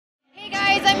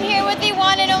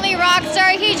only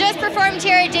Raxstar. He just performed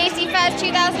here at DESIFEST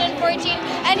 2014,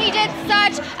 and he did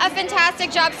such a fantastic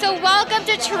job. So welcome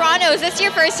to Toronto. Is this your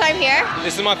first time here?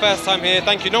 This is my first time here.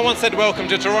 Thank you. No one said welcome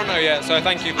to Toronto yet, so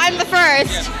thank you. I'm the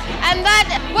first. Yes. And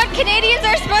what Canadians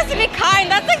are supposed to be kind.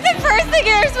 That's like the first thing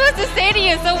you're supposed to say to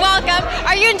you. So welcome.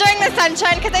 Are you enjoying the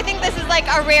sunshine? Because I think this is like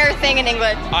a rare thing in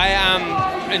England. I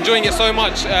am enjoying it so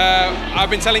much.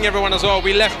 I've been telling everyone as well,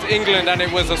 we left England and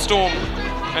it was a storm.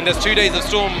 And there's 2 days of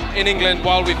storm in England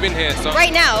while we've been here. So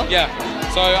right now? Yeah.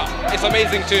 So it's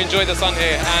amazing to enjoy the sun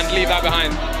here and leave that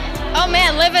behind. Oh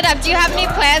man, live it up. Do you have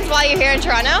any plans while you're here in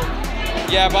Toronto?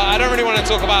 Yeah, but I don't really want to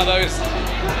talk about those.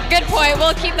 Good point.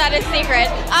 We'll keep that a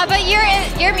secret. But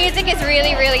your music is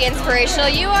really, really inspirational.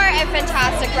 You are a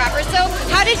fantastic rapper. So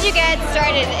how did you get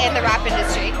started in the rap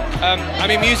industry? I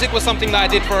mean, music was something that I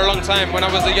did for a long time. When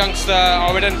I was a youngster, I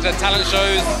would enter talent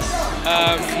shows.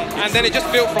 And then it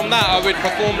just built from that. I would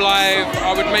perform live,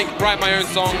 I would write my own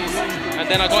songs, and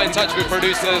then I got in touch with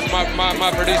producers, my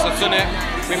producer Sunit.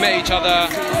 We met each other,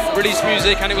 released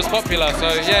music, and it was popular. So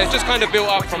yeah, it just kind of built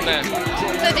up from there.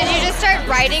 So did you just start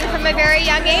writing from a very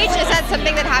young age? Is that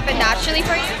something that happened naturally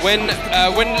for you?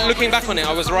 When looking back on it,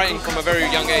 I was writing from a very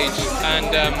young age, and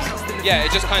yeah,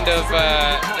 it just kind of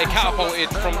it catapulted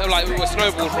from, like, it was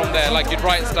snowballed from there. Like, you'd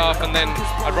write stuff, and then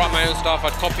I'd write my own stuff,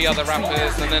 I'd copy other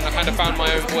rappers, and then I kind of found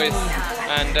my own voice,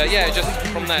 and yeah, just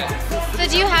from there. So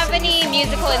do you have any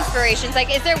musical inspirations? Like,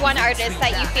 is there one artist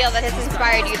that you feel that has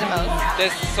inspired you the most?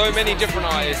 There's so many different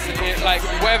artists. Like,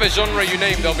 whatever genre you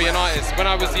name, there'll be an artist. When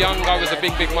I was young, I was a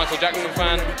big Michael Jackson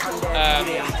fan.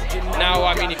 Now,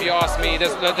 I mean, if you ask me,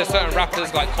 there's certain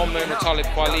rappers like Common and Talib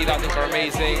Kweli that I think are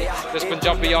amazing. There's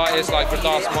Punjabi artists like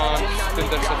Raxstar,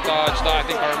 Sundar Sartaaj that I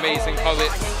think are amazing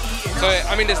poets. So,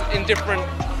 I mean, there's in different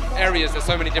areas, there's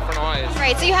so many different artists.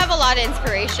 Right, so you have a lot of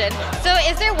inspiration. So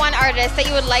is there one artist that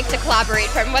you would like to collaborate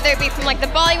from, whether it be from like the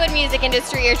Bollywood music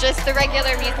industry or just the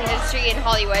regular music industry in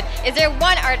Hollywood? Is there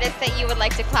one artist that you would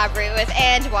like to collaborate with,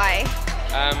 and why?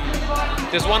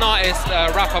 There's one artist,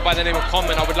 a rapper by the name of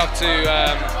Common, I would love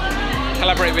to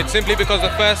collaborate with, simply because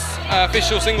the first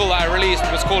official single that I released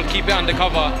was called Keep It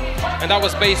Undercover, and that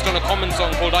was based on a Common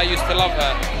song called I Used to Love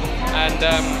Her, and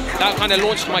that kind of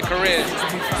launched my career.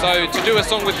 So to do a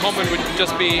song with Common would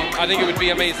just be, I think it would be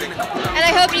amazing. And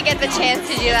I hope you get the chance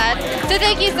to do that. So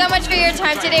thank you so much for your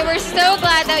time today. We're so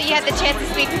glad that you had the chance to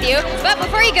speak with you. But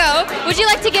before you go, would you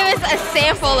like to give us a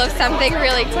sample of something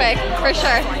really quick, for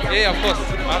sure? Yeah, of course.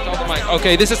 I have to hold the mic.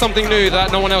 Okay, this is something new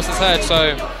that no one else has heard,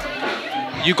 so.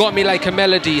 You got me like a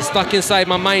melody, stuck inside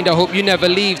my mind, I hope you never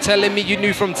leave. Telling me you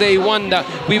knew from day one that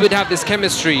we would have this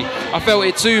chemistry. I felt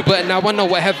it too, but now I know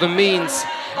what heaven means.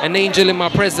 An angel in my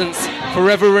presence,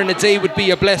 forever in a day would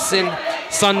be a blessing.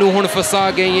 Sanu hun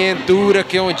fasa gaye, dur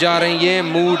kyon ja rahe hain,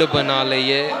 mood bana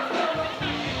liye.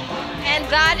 And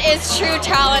that is true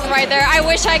talent right there. I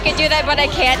wish I could do that, but I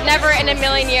can't. Never in a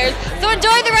million years. So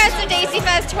enjoy the rest of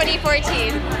DESIFEST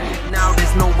 2014. Now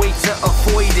there's no way to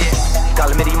avoid it.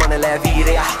 Gal meri man le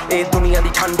virya, e duniya di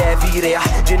thande virya.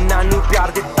 Jinna nu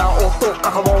pyar ditta o to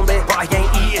kakhwaunde, vayen